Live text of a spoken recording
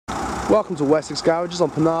Welcome to Wessex Garages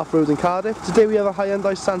on Penarth Road in Cardiff. Today we have a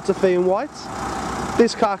Hyundai Santa Fe in white.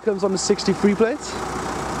 This car comes on the 63 plate.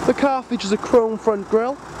 The car features a chrome front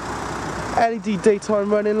grille, LED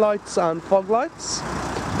daytime running lights and fog lights.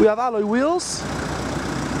 We have alloy wheels.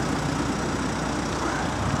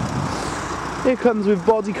 It comes with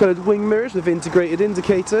body coloured wing mirrors with integrated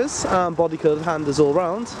indicators and body coloured handles all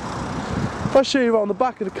round. If I show you around the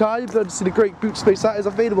back of the car, you'll be able to see the great boot space that is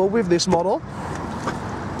available with this model.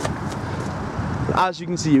 As you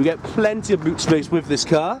can see, you get plenty of boot space with this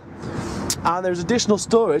car, and there's additional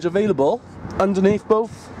storage available underneath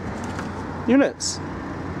both units.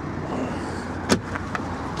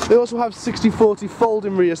 They also have 60/40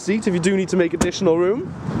 folding rear seat if you do need to make additional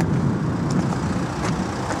room.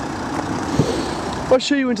 If I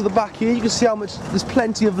show you into the back here, you can see how much there's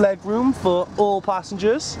plenty of leg room for all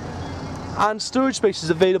passengers, and storage space is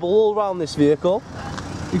available all around this vehicle,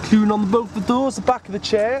 including on both the doors, the back of the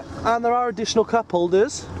chair, and there are additional cup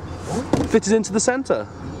holders fitted into the centre.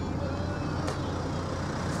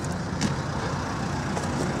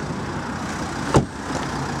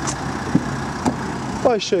 If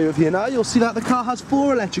I show you over here now, you'll see that the car has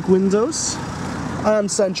 4 electric windows and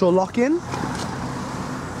central lock-in,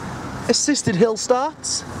 assisted hill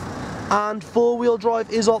starts, and 4-wheel drive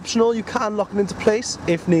is optional. You can lock it into place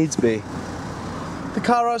if needs be. The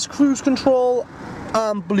car has cruise control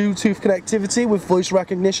and Bluetooth connectivity with voice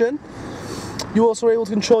recognition. You're also able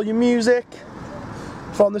to control your music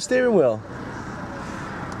from the steering wheel.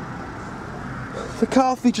 The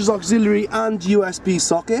car features auxiliary and USB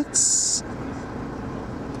sockets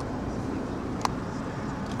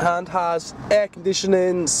and has air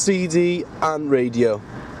conditioning, CD and radio.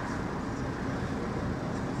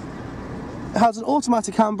 It has an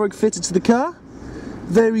automatic handbrake fitted to the car,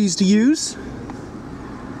 very easy to use.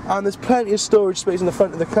 And there's plenty of storage space in the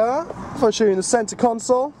front of the car. If I show you in the centre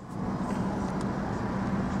console,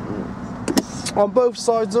 on both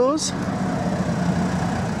side doors.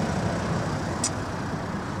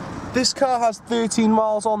 This car has 13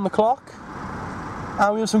 miles on the clock,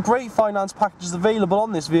 and we have some great finance packages available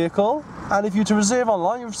on this vehicle, and if you're to reserve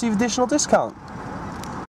online you'll receive additional discount.